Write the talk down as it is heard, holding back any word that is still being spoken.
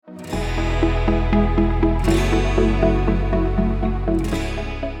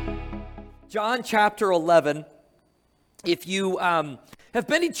John chapter 11. If you have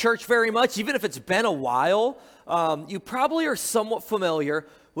been in church very much, even if it's been a while, you probably are somewhat familiar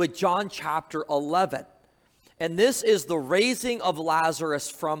with John chapter 11. And this is the raising of Lazarus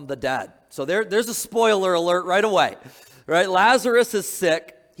from the dead. So there's a spoiler alert right away. Right? Lazarus is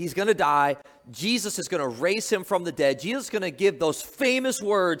sick. He's going to die. Jesus is going to raise him from the dead. Jesus is going to give those famous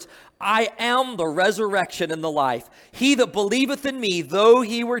words, I am the resurrection and the life. He that believeth in me, though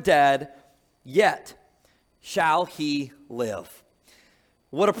he were dead, yet shall he live.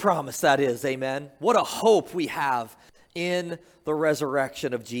 What a promise that is, amen? What a hope we have in the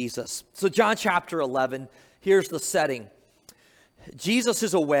resurrection of Jesus. So John chapter 11, here's the setting. Jesus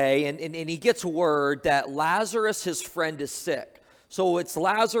is away, and he gets word that Lazarus, his friend, is sick. So it's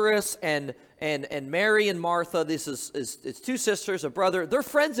Lazarus and Mary and Martha. This is it's two sisters, a brother. They're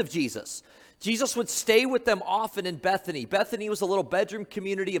friends of Jesus. Jesus would stay with them often in Bethany. Bethany was a little bedroom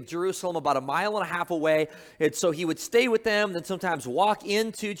community of Jerusalem about 1.5 miles away. And so he would stay with them, then sometimes walk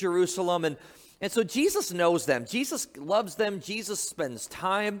into Jerusalem. And so Jesus knows them. Jesus loves them. Jesus spends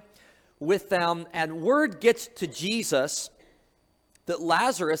time with them. And word gets to Jesus that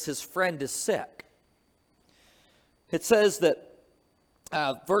Lazarus, his friend, is sick. It says that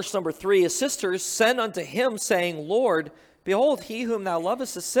verse number 3, his sisters sent unto him, saying, Lord, behold, he whom thou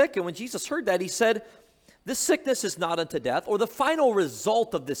lovest is sick. And when Jesus heard that, he said, this sickness is not unto death, or the final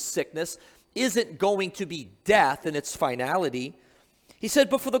result of this sickness isn't going to be death in its finality. He said,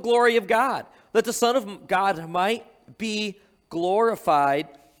 but for the glory of God, that the Son of God might be glorified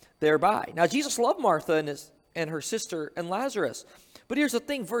thereby. Now, Jesus loved Martha and her sister and Lazarus. But here's the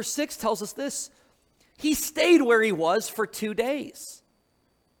thing, verse 6 tells us this. He stayed where he was for 2 days.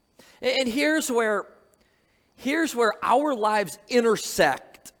 And here's where our lives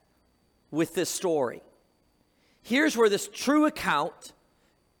intersect with this story. Here's where this true account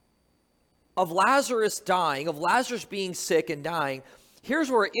of Lazarus dying, of Lazarus being sick and dying,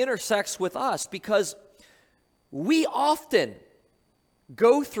 here's where it intersects with us, because we often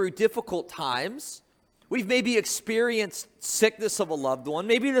go through difficult times. We've maybe experienced sickness of a loved one,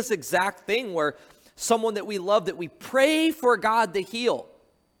 maybe this exact thing where someone that we love, that we pray for God to heal,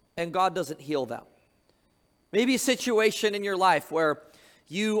 and God doesn't heal them. Maybe a situation in your life where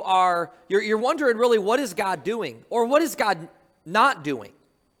you're wondering really, what is God doing? Or what is God not doing?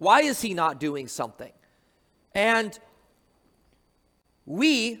 Why is he not doing something? And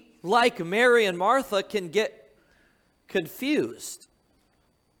we, like Mary and Martha, can get confused.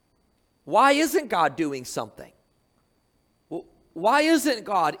 Why isn't God doing something? Why isn't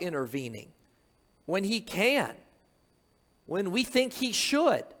God intervening when he can? When we think he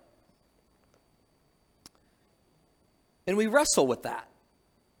should? And we wrestle with that.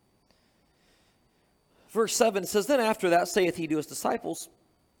 Verse 7 says, then after that saith he to his disciples,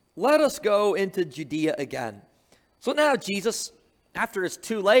 let us go into Judea again. So now Jesus, after it's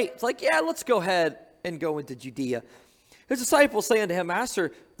too late, it's like, yeah, let's go ahead and go into Judea. His disciples say unto him,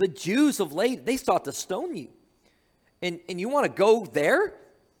 Master, the Jews of late, they sought to stone you. And you want to go there?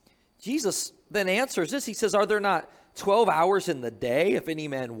 Jesus then answers this. He says, are there not 12 hours in the day, if any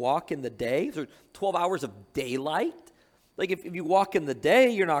man walk in the day? Is there 12 hours of daylight? Like if you walk in the day,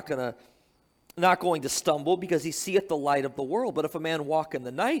 you're not going to stumble, because he seeth the light of the world. But if a man walk in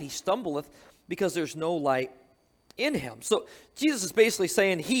the night, he stumbleth, because there's no light in him. So Jesus is basically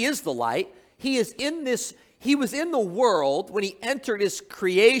saying he is the light. He was in the world when he entered his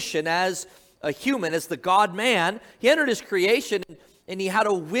creation as a human, as the God-man. He entered his creation, and he had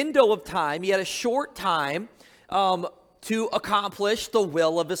a window of time. He had a short time to accomplish the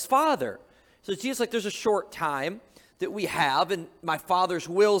will of his Father. So Jesus, like, there's a short time that we have, and my Father's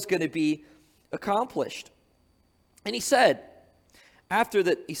will is going to be accomplished. And he said, after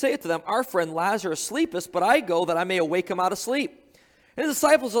that, he saith to them, our friend Lazarus sleepeth, but I go that I may awake him out of sleep. And his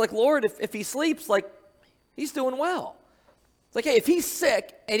disciples are like, Lord, if he sleeps, like, he's doing well. It's like, hey, if he's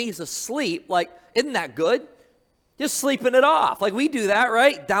sick and he's asleep, like, isn't that good? Just sleeping it off. Like we do that,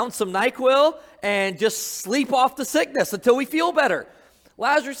 right? Down some NyQuil and just sleep off the sickness until we feel better.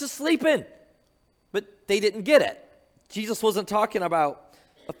 Lazarus is sleeping, but they didn't get it. Jesus wasn't talking about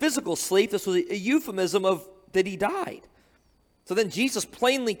a physical sleep. This was a euphemism of that he died. So then Jesus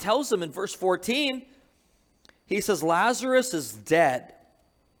plainly tells them in verse 14, he says, Lazarus is dead.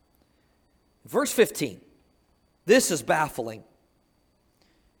 Verse 15, this is baffling.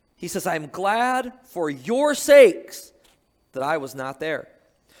 He says, I am glad for your sakes that I was not there,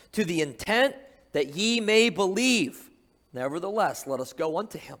 to the intent that ye may believe. Nevertheless, let us go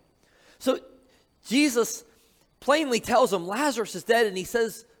unto him. So Jesus plainly tells him Lazarus is dead, and he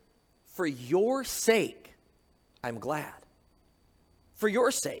says, for your sake, I'm glad. For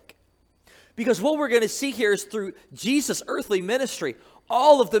your sake. Because what we're going to see here is through Jesus' earthly ministry,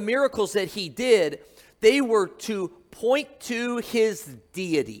 all of the miracles that he did, they were to point to his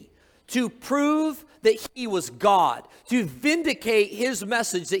deity, to prove that he was God, to vindicate his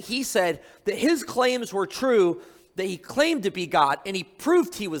message that he said that his claims were true, that he claimed to be God, and he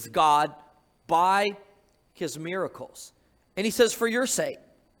proved he was God by his miracles. And he says, for your sake,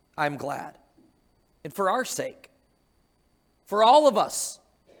 I'm glad. And for our sake, for all of us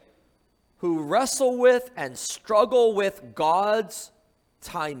who wrestle with and struggle with God's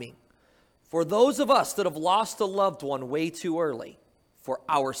timing, for those of us that have lost a loved one way too early, for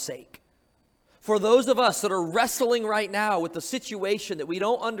our sake, for those of us that are wrestling right now with the situation that we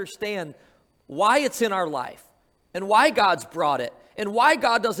don't understand why it's in our life and why God's brought it and why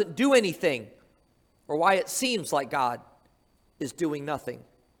God doesn't do anything or why it seems like God is doing nothing,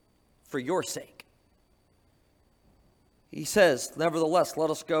 for your sake. He says, nevertheless, let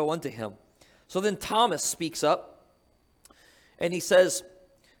us go unto him. So then Thomas speaks up and he says,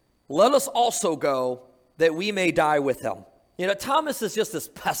 let us also go that we may die with him. You know, Thomas is just this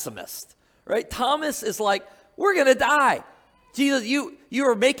pessimist, right? Thomas is like, we're going to die. Jesus, you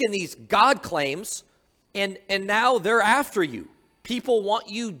are making these God claims and now they're after you. People want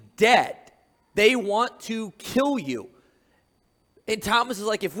you dead. They want to kill you. And Thomas is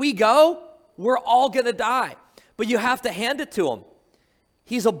like, if we go, we're all going to die. But you have to hand it to him.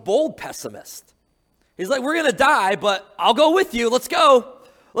 He's a bold pessimist. He's like, we're going to die, but I'll go with you. Let's go.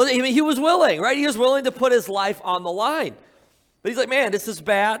 Well, I mean, he was willing, right? He was willing to put his life on the line. But he's like, man, this is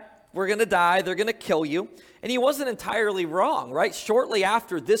bad. We're going to die. They're going to kill you. And he wasn't entirely wrong, right? Shortly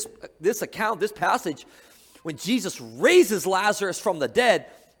after this account, this passage, when Jesus raises Lazarus from the dead,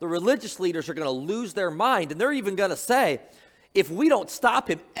 the religious leaders are going to lose their mind. And they're even going to say, if we don't stop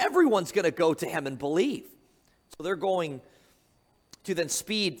him, everyone's going to go to him and believe. So they're going to then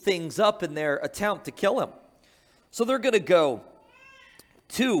speed things up in their attempt to kill him. So they're going to go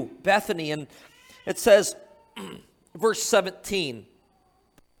to Bethany, and it says, verse 17,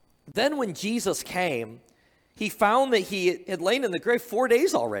 then when Jesus came, he found that he had lain in the grave 4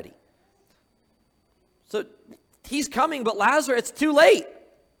 days already. So he's coming, but Lazarus, it's too late.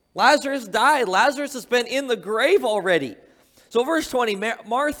 Lazarus died. Lazarus has been in the grave already. So verse 20,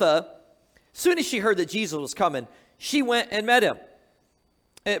 Martha, as soon as she heard that Jesus was coming, she went and met him.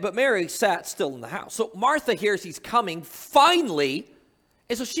 But Mary sat still in the house. So Martha hears he's coming finally,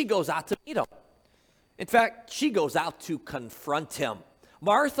 and so she goes out to meet him. In fact, she goes out to confront him.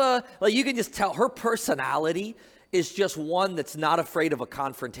 Martha, like you can just tell her personality is just one that's not afraid of a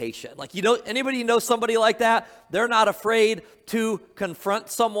confrontation. Like, you know, anybody know somebody like that? They're not afraid to confront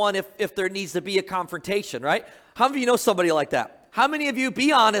someone if there needs to be a confrontation, right? How many of you know somebody like that? How many of you,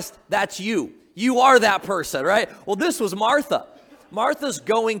 be honest, that's you. You are that person, right? Well, this was Martha. Martha's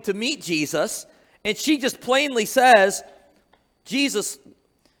going to meet Jesus, and she just plainly says, Jesus,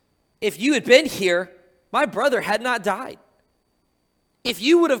 if you had been here, my brother had not died. If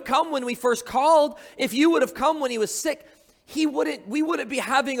you would have come when we first called, if you would have come when he was sick, we wouldn't be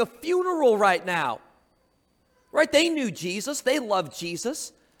having a funeral right now. Right? They knew Jesus. They loved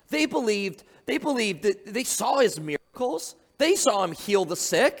Jesus. They believed that they saw his miracles. They saw him heal the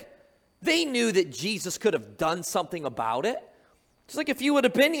sick. They knew that Jesus could have done something about it. It's like if you would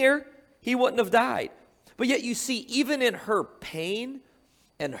have been here, he wouldn't have died. But yet you see, even in her pain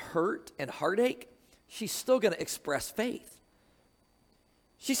and hurt and heartache, she's still going to express faith.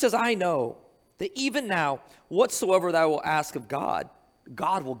 She says, I know that even now, whatsoever thou wilt ask of God,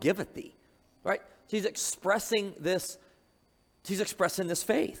 God will give it thee. Right? She's expressing this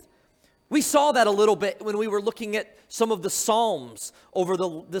faith. We saw that a little bit when we were looking at some of the Psalms over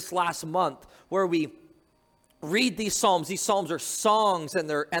this last month, where we read these Psalms. These Psalms are songs and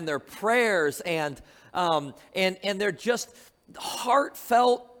they're prayers and they're just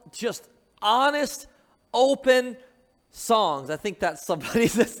heartfelt, just honest, open songs. I think that's somebody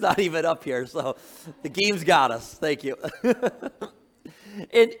that's not even up here. So the game's got us. Thank you.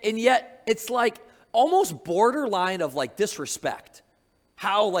 and yet it's like almost borderline of like disrespect.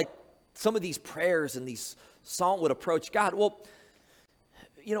 How like some of these prayers and these songs would approach God. Well,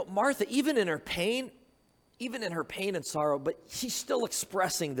 you know, Martha, even in her pain and sorrow, but she's still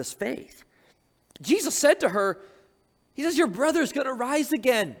expressing this faith. Jesus said to her, he says, your brother's going to rise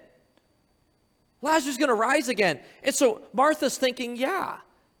again. Lazarus is going to rise again. And so Martha's thinking, yeah,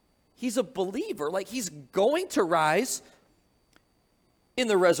 he's a believer. Like he's going to rise in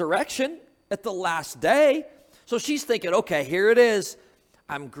the resurrection at the last day. So she's thinking, okay, here it is.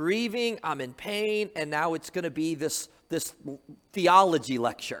 I'm grieving, I'm in pain, and now it's going to be this theology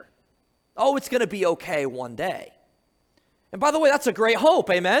lecture. Oh, it's going to be okay one day. And by the way, that's a great hope,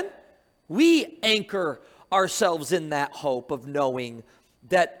 amen? We anchor ourselves in that hope of knowing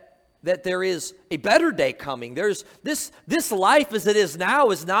that there is a better day coming. There's this life as it is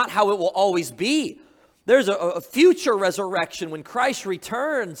now is not how it will always be. There's a future resurrection when Christ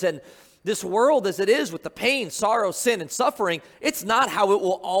returns, and this world as it is with the pain, sorrow, sin, and suffering, it's not how it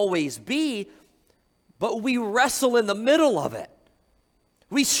will always be, but we wrestle in the middle of it.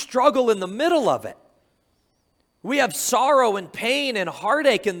 We struggle in the middle of it. We have sorrow and pain and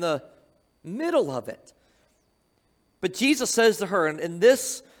heartache in the middle of it. But Jesus says to her, and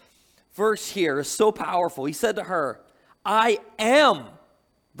this verse here is so powerful. He said to her, I am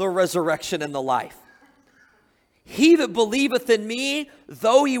the resurrection and the life. He that believeth in me,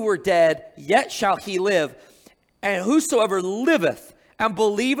 though he were dead, yet shall he live. And whosoever liveth and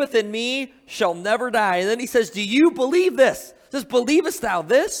believeth in me shall never die. And then he says, do you believe this? He says, believest thou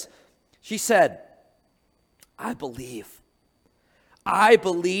this? She said, I believe. I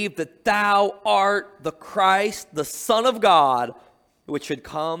believe that thou art the Christ, the Son of God, which should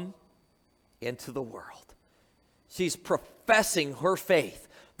come into the world. She's professing her faith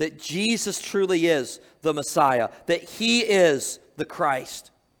that Jesus truly is the Messiah, that he is the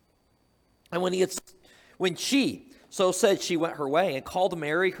Christ. And when she so said, she went her way and called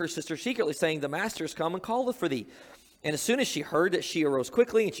Mary, her sister, secretly, saying, the master is come and calleth for thee. And as soon as she heard it, she arose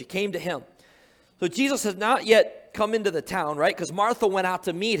quickly and she came to him. So Jesus had not yet come into the town, right? Because Martha went out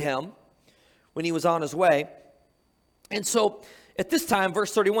to meet him when he was on his way. And so at this time,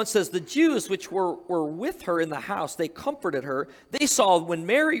 verse 31 says, the Jews which were with her in the house, they comforted her. They saw when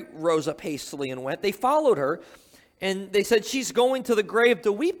Mary rose up hastily and went, they followed her, and they said, she's going to the grave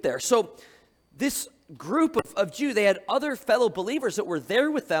to weep there. So this group of Jews, they had other fellow believers that were there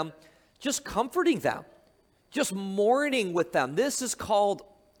with them, just comforting them, just mourning with them. This is called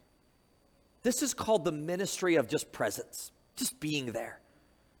the ministry of just presence, just being there.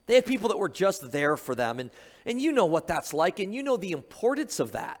 They had people that were just there for them. And you know what that's like, and you know the importance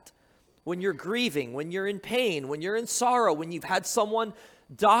of that. When you're grieving, when you're in pain, when you're in sorrow, when you've had someone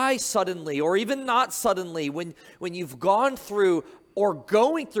die suddenly, or even not suddenly, when you've gone through or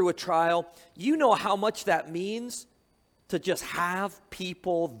going through a trial, you know how much that means to just have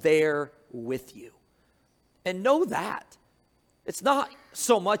people there with you. And know that. It's not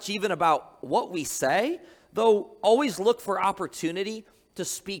so much even about what we say, though always look for opportunity to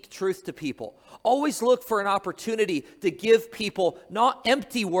speak truth to people. Always look for an opportunity to give people not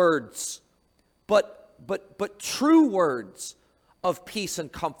empty words, but true words of peace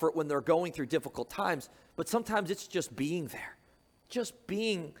and comfort when they're going through difficult times. But sometimes it's just being there, just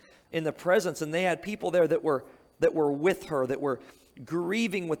being in the presence. And they had people there that were with her, that were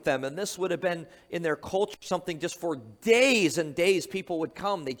grieving with them. And this would have been in their culture something just for days and days. People would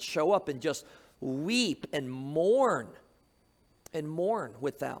come, they'd show up and just weep and mourn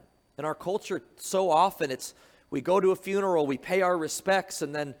with them. In our culture, so often we go to a funeral, we pay our respects,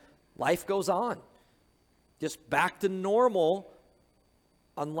 and then life goes on. Just back to normal,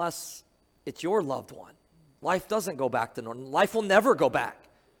 unless it's your loved one. Life doesn't go back to normal. Life will never go back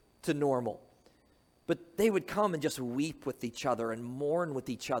to normal. But they would come and just weep with each other and mourn with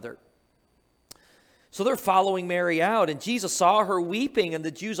each other. So they're following Mary out, and Jesus saw her weeping, and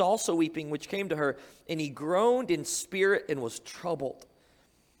the Jews also weeping, which came to her, and he groaned in spirit and was troubled,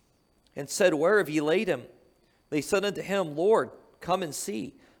 and said, where have ye laid him? They said unto him, Lord, come and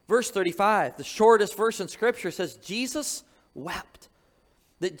see. Verse 35, the shortest verse in Scripture, says, Jesus wept.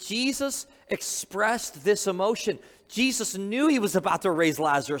 That Jesus expressed this emotion. Jesus knew he was about to raise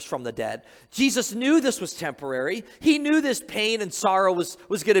Lazarus from the dead. Jesus knew this was temporary. He knew this pain and sorrow was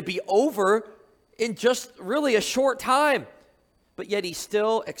going to be over in just really a short time. But yet he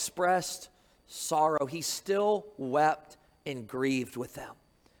still expressed sorrow. He still wept and grieved with them.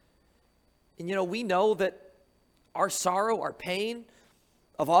 And we know that our sorrow, our pain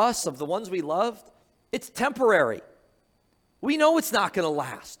of us, of the ones we loved, it's temporary. We know it's not going to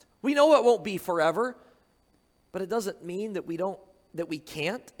last. We know it won't be forever. But it doesn't mean that we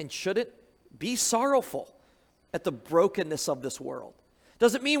can't and shouldn't be sorrowful at the brokenness of this world.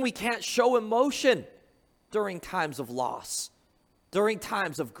 Doesn't mean we can't show emotion during times of loss, during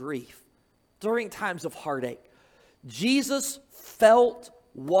times of grief, during times of heartache. Jesus felt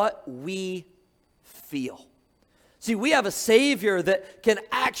what we feel. See, we have a Savior that can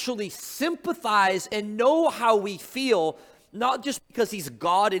actually sympathize and know how we feel, not just because he's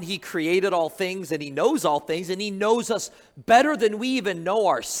God and he created all things and he knows all things and he knows us better than we even know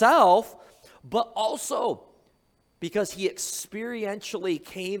ourselves, but also because he experientially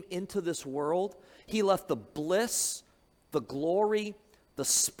came into this world. He left the bliss, the glory, the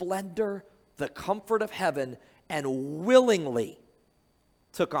splendor, the comfort of heaven, and willingly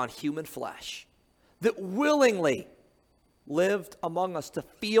took on human flesh, that willingly lived among us to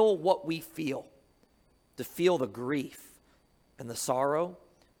feel what we feel, to feel the grief and the sorrow,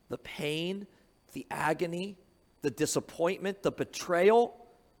 the pain, the agony, the disappointment, the betrayal.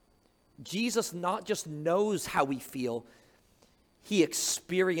 Jesus not just knows how we feel, he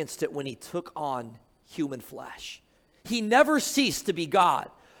experienced it when he took on human flesh. He never ceased to be God,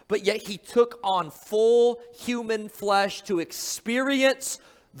 but yet he took on full human flesh to experience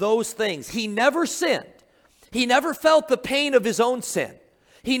those things. He never sinned. He never felt the pain of his own sin.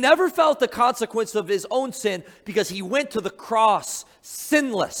 He never felt the consequence of his own sin because he went to the cross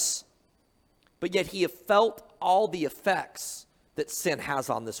sinless. But yet he felt all the effects that sin has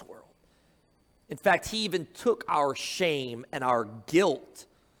on this world. In fact, he even took our shame and our guilt.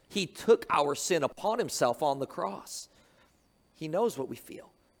 He took our sin upon himself on the cross. He knows what we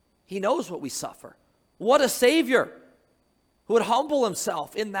feel. He knows what we suffer. What a Savior who would humble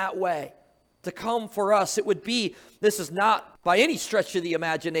himself in that way to come for us. It would be, this is not by any stretch of the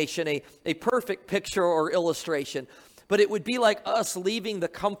imagination a perfect picture or illustration, but it would be like us leaving the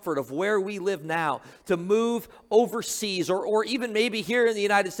comfort of where we live now to move overseas or even maybe here in the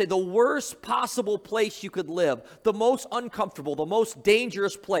United States, the worst possible place you could live, the most uncomfortable, the most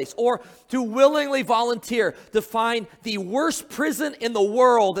dangerous place, or to willingly volunteer to find the worst prison in the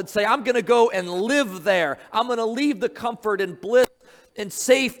world and say, I'm going to go and live there. I'm going to leave the comfort and bliss and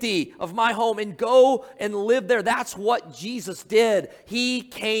safety of my home and go and live there. That's what Jesus did. He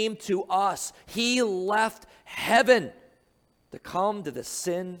came to us. He left heaven to come to the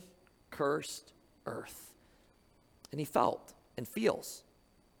sin-cursed earth. And he felt and feels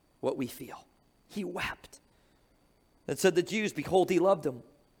what we feel. He wept and said to the Jews, behold, he loved him.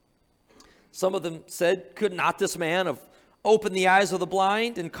 Some of them said, could not this man have opened the eyes of the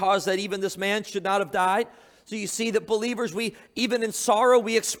blind and caused that even this man should not have died? So you see that believers, we even in sorrow,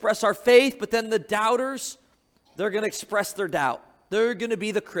 we express our faith, but then the doubters, they're going to express their doubt. They're going to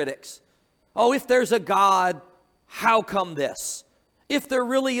be the critics. Oh, if there's a God, how come this? If there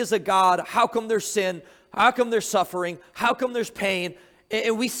really is a God, how come there's sin? How come there's suffering? How come there's pain?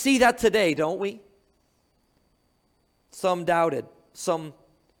 And we see that today, don't we? Some doubted. Some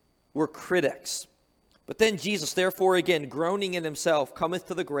were critics. But then Jesus, therefore, again, groaning in himself, cometh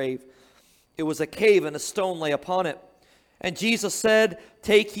to the grave. It was a cave, and a stone lay upon it. And Jesus said,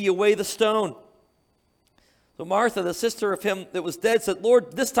 take ye away the stone. So Martha, the sister of him that was dead, said,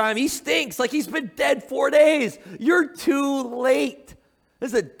 Lord, this time he stinks like he's been dead 4 days. You're too late.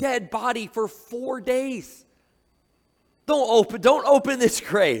 There's a dead body for 4 days. Don't open this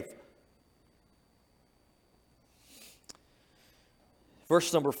grave.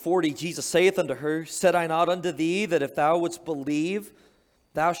 Verse number 40, Jesus saith unto her, said I not unto thee that if thou wouldst believe,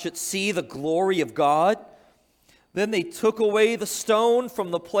 thou shouldst see the glory of God? Then they took away the stone from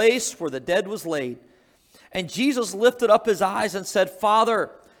the place where the dead was laid. And Jesus lifted up his eyes and said,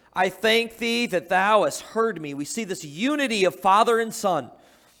 Father, I thank thee that thou hast heard me. We see this unity of Father and Son.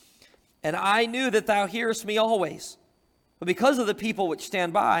 And I knew that thou hearest me always. But because of the people which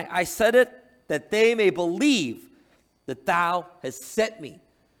stand by, I said it that they may believe that thou hast sent me.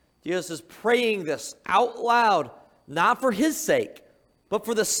 Jesus is praying this out loud, not for his sake, but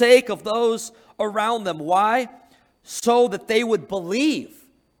for the sake of those around them. Why? So that they would believe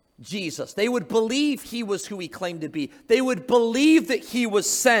Jesus. They would believe he was who he claimed to be. They would believe that he was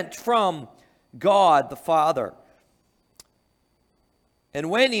sent from God the Father. And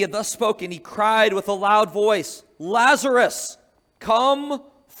when he had thus spoken, he cried with a loud voice, Lazarus, come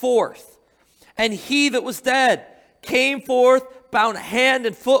forth. And he that was dead came forth, bound hand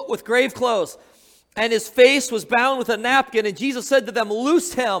and foot with grave clothes, and his face was bound with a napkin. And Jesus said to them,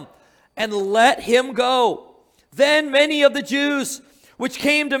 loose him and let him go. Then many of the Jews which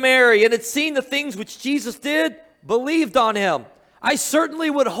came to Mary and had seen the things which Jesus did, believed on him. I certainly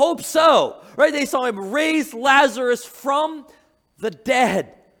would hope so. Right? They saw him raise Lazarus from the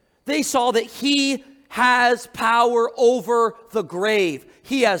dead. They saw that he has power over the grave.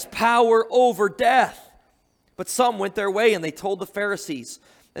 He has power over death. But some went their way and they told the Pharisees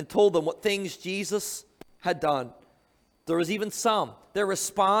and told them what things Jesus had done. There was even some. Their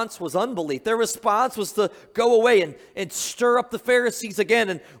response was unbelief. Their response was to go away and stir up the Pharisees again.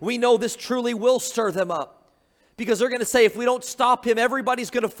 And we know this truly will stir them up. Because they're going to say, if we don't stop him, everybody's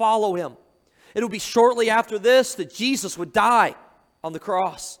going to follow him. It will be shortly after this that Jesus would die on the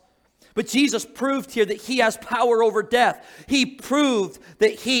cross. But Jesus proved here that he has power over death. He proved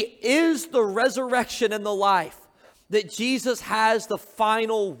that he is the resurrection and the life. That Jesus has the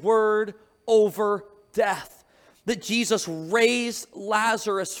final word over death. That Jesus raised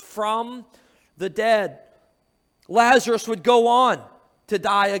Lazarus from the dead. Lazarus would go on to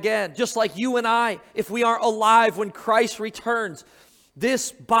die again. Just like you and I, if we aren't alive when Christ returns,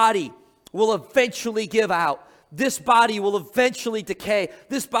 this body will eventually give out. This body will eventually decay.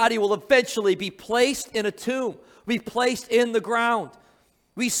 This body will eventually be placed in a tomb, be placed in the ground.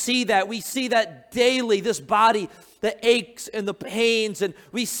 We see that. We see that daily, this body, the aches and the pains, and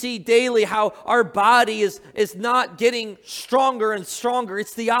we see daily how our body is not getting stronger and stronger.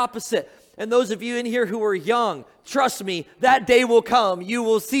 It's the opposite. And those of you in here who are young, trust me, that day will come. You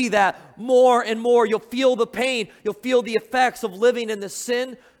will see that more and more. You'll feel the pain. You'll feel the effects of living in the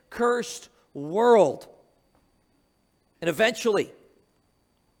sin-cursed world. And eventually,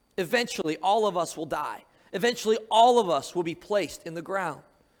 all of us will die. Eventually, all of us will be placed in the ground.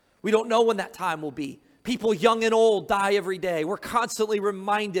 We don't know when that time will be. People young and old die every day. We're constantly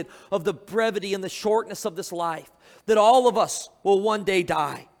reminded of the brevity and the shortness of this life, that all of us will one day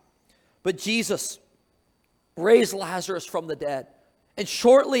die. But Jesus raised Lazarus from the dead. And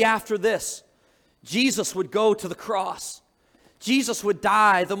shortly after this, Jesus would go to the cross. Jesus would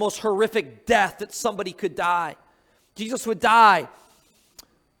die the most horrific death that somebody could die. Jesus would die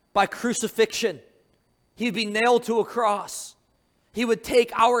by crucifixion. He would be nailed to a cross. He would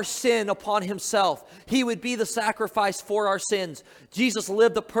take our sin upon himself. He would be the sacrifice for our sins. Jesus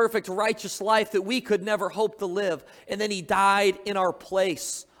lived the perfect, righteous life that we could never hope to live. And then he died in our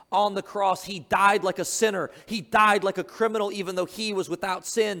place on the cross. He died like a sinner. He died like a criminal, even though he was without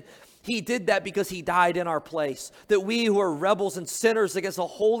sin. He did that because he died in our place. That we who are rebels and sinners against a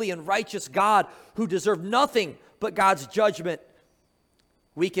holy and righteous God who deserve nothing but God's judgment,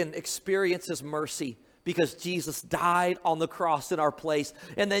 we can experience his mercy because Jesus died on the cross in our place.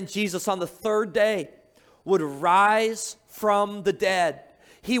 And then Jesus on the third day would rise from the dead.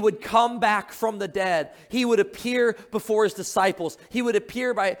 He would come back from the dead. He would appear before his disciples. He would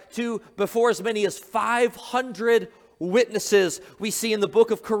appear before as many as 500 witnesses. We see in the book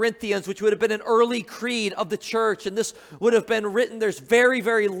of Corinthians, which would have been an early creed of the church, and this would have been written. There's very,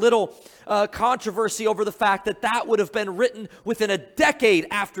 very little controversy over the fact that would have been written within a decade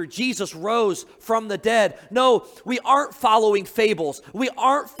after Jesus rose from the dead. No, we aren't following fables. We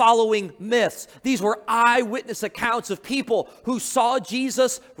aren't following myths. These were eyewitness accounts of people who saw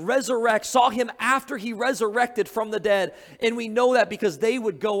Jesus resurrect, saw him after he resurrected from the dead. And we know that because they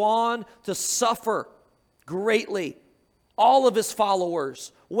would go on to suffer greatly. All of his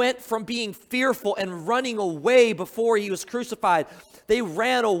followers went from being fearful and running away before he was crucified. They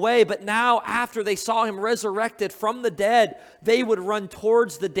ran away, but now after they saw him resurrected from the dead, they would run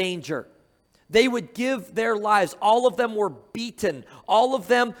towards the danger. They would give their lives. All of them were beaten. All of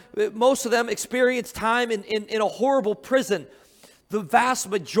them, most of them experienced time in a horrible prison. The vast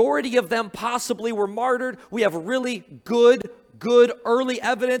majority of them possibly were martyred. We have really good early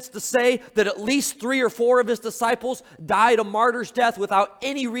evidence to say that at least 3 or 4 of his disciples died a martyr's death without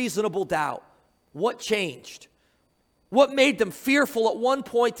any reasonable doubt. What changed? What made them fearful at one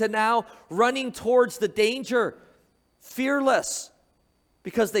point to now running towards the danger? Fearless.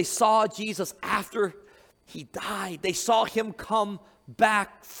 Because they saw Jesus after he died. They saw him come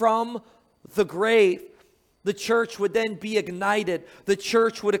back from the grave. The church would then be ignited. The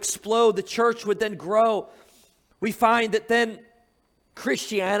church would explode. The church would then grow. We find that then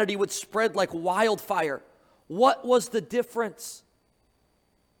Christianity would spread like wildfire. What was the difference?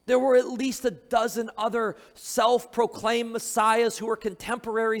 There were at least a dozen other self-proclaimed messiahs who were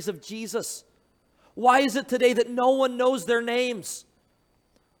contemporaries of Jesus. Why is it today that no one knows their names?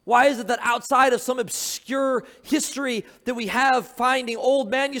 Why is it that outside of some obscure history that we have, finding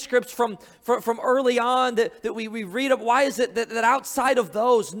old manuscripts from early on that we read of, why is it that outside of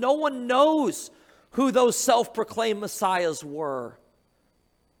those, no one knows who those self-proclaimed messiahs were?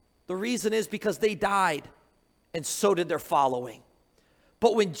 The reason is because they died, and so did their following.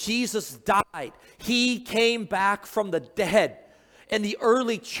 But when Jesus died, he came back from the dead. And the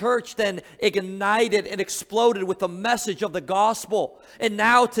early church then ignited and exploded with the message of the gospel. And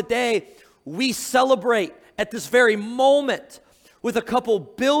now today, we celebrate at this very moment with a couple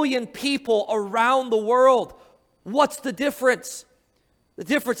billion people around the world. What's the difference? The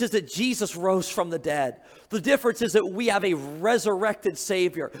difference is that Jesus rose from the dead. The difference is that we have a resurrected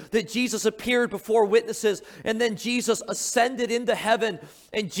Savior, that Jesus appeared before witnesses, and then Jesus ascended into heaven,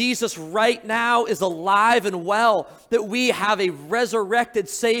 and Jesus right now is alive and well, that we have a resurrected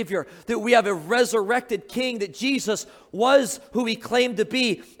Savior, that we have a resurrected King, that Jesus was who he claimed to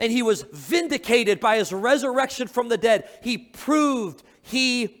be, and he was vindicated by his resurrection from the dead. He proved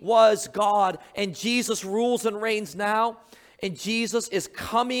he was God, and Jesus rules and reigns now. And Jesus is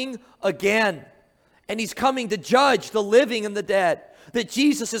coming again. And he's coming to judge the living and the dead. That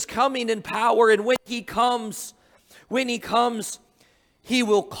Jesus is coming in power. And when he comes, He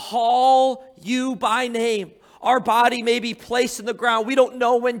will call you by name. Our body may be placed in the ground. We don't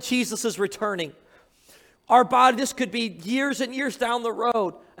know when Jesus is returning. Our body, this could be years and years down the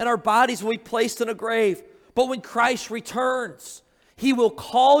road, and our bodies will be placed in a grave. But when Christ returns, he will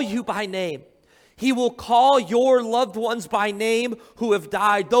call you by name. He will call your loved ones by name who have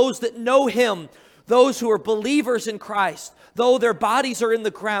died, those that know him, those who are believers in Christ. Though their bodies are in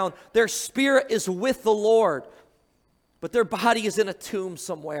the ground, their spirit is with the Lord, but their body is in a tomb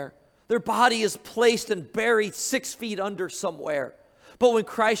somewhere. Their body is placed and buried 6 feet under somewhere. But when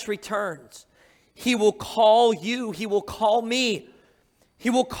Christ returns, he will call you. He will call me. He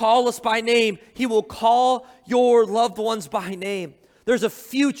will call us by name. He will call your loved ones by name. There's a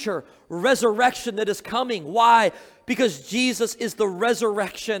future resurrection that is coming. Why? Because Jesus is the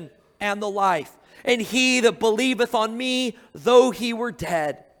resurrection and the life. And he that believeth on me, though he were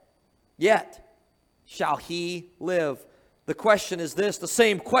dead, yet shall he live. The question is this, the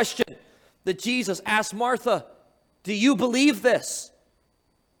same question that Jesus asked Martha. Do you believe this?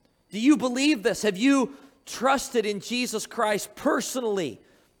 Do you believe this? Have you trusted in Jesus Christ personally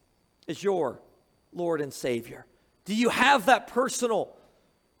as your Lord and Savior? Do you have that personal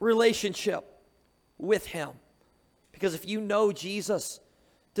relationship with him? Because if you know Jesus,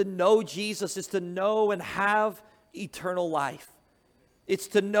 to know Jesus is to know and have eternal life. It's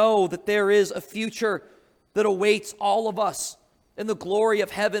to know that there is a future that awaits all of us in the glory of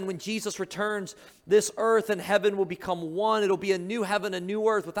heaven. When Jesus returns, this earth and heaven will become one. It'll be a new heaven, a new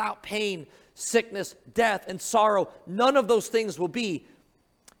earth without pain, sickness, death, and sorrow. None of those things will be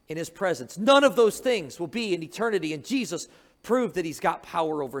in his presence. None of those things will be in eternity. And Jesus proved that he's got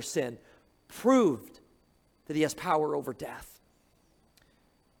power over sin, proved that he has power over death.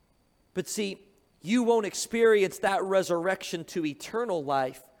 But see, you won't experience that resurrection to eternal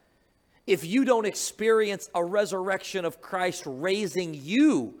life if you don't experience a resurrection of Christ raising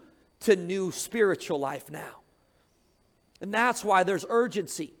you to new spiritual life now. And that's why there's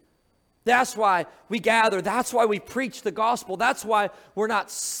urgency. That's why we gather. That's why we preach the gospel. That's why we're not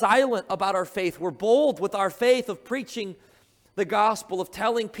silent about our faith. We're bold with our faith of preaching the gospel, of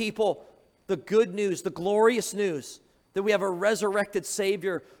telling people the good news, the glorious news, that we have a resurrected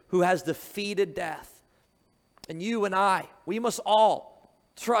Savior who has defeated death. And you and I, we must all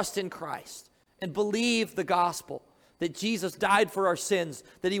trust in Christ and believe the gospel, that Jesus died for our sins,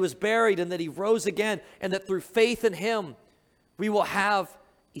 that he was buried and that he rose again, and that through faith in him, we will have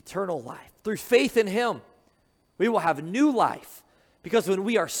eternal life. Through faith in him, we will have new life. Because when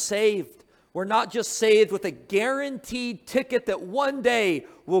we are saved, we're not just saved with a guaranteed ticket that one day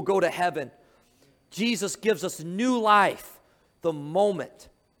we'll go to heaven. Jesus gives us new life the moment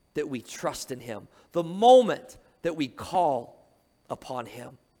that we trust in him, the moment that we call upon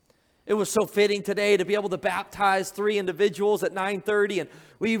him. It was so fitting today to be able to baptize 3 individuals at 9:30, and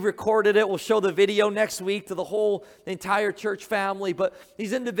we recorded it. We'll show the video next week to the entire church family. But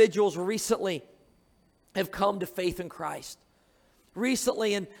these individuals recently have come to faith in Christ.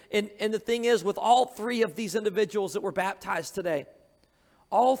 Recently, and the thing is, with all 3 of these individuals that were baptized today,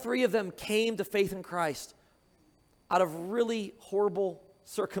 all 3 of them came to faith in Christ out of really horrible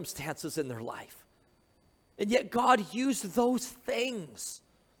circumstances in their life. And yet God used those things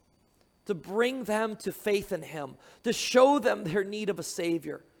to bring them to faith in him, to show them their need of a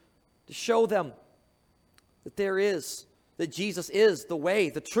Savior, to show them that Jesus is the way,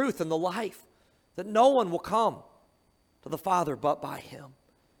 the truth, and the life, that no one will come to the Father but by him.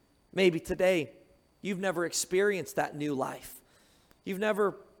 Maybe today you've never experienced that new life. You've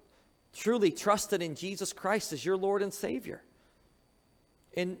never truly trusted in Jesus Christ as your Lord and Savior.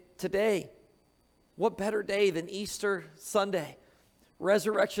 And today, what better day than Easter Sunday,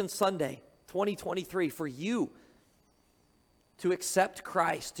 Resurrection Sunday, 2023, for you to accept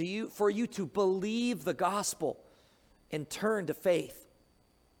Christ, for you to believe the gospel and turn to faith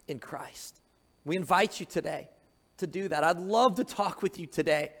in Christ. We invite you today to do that. I'd love to talk with you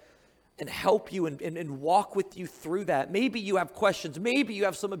today and help you and walk with you through that. Maybe you have questions. Maybe you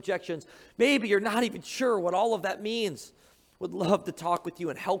have some objections. Maybe you're not even sure what all of that means. Would love to talk with you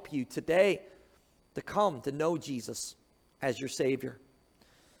and help you today to come to know Jesus as your Savior.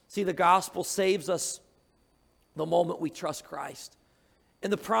 See, the gospel saves us the moment we trust Christ.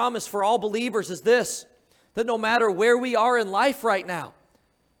 And the promise for all believers is this, that no matter where we are in life right now,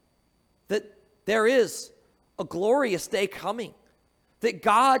 that there is a glorious day coming, that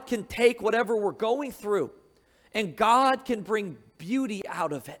God can take whatever we're going through and God can bring beauty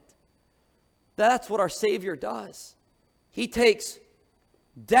out of it. That's what our Savior does. He takes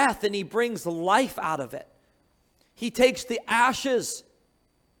death and he brings life out of it. He takes the ashes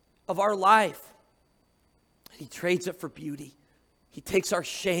of our life and he trades it for beauty. He takes our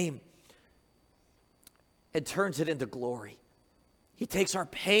shame and turns it into glory. He takes our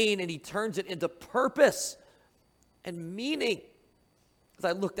pain and he turns it into purpose and meaning. As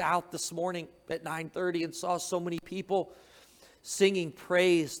I looked out this morning at 9:30 and saw so many people singing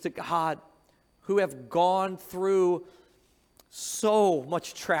praise to God who have gone through so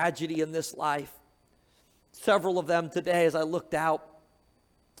much tragedy in this life. Several of them today, as I looked out,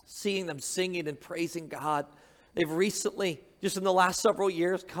 seeing them singing and praising God, they've recently, just in the last several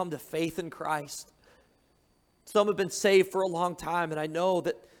years, come to faith in Christ. Some have been saved for a long time, and I know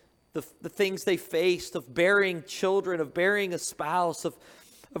that the things they faced of bearing children, of bearing a spouse, of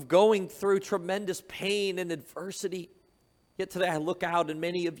going through tremendous pain and adversity. Yet today I look out and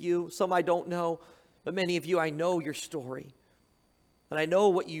many of you, some I don't know, but many of you, I know your story. And I know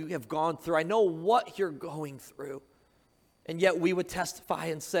what you have gone through. I know what you're going through. And yet we would testify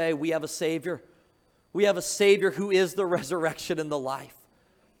and say, we have a Savior. We have a Savior who is the resurrection and the life,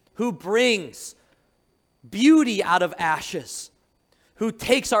 who brings beauty out of ashes, who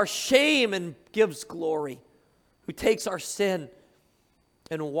takes our shame and gives glory, who takes our sin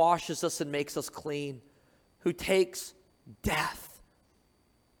and washes us and makes us clean, who takes death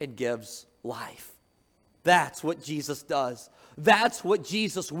and gives life. That's what Jesus does. That's what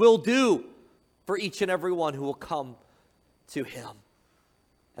Jesus will do for each and every one who will come to him.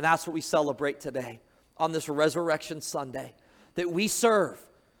 And that's what we celebrate today on this Resurrection Sunday, that we serve,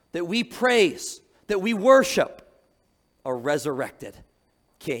 that we praise, that we worship a resurrected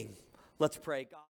King. Let's pray. God.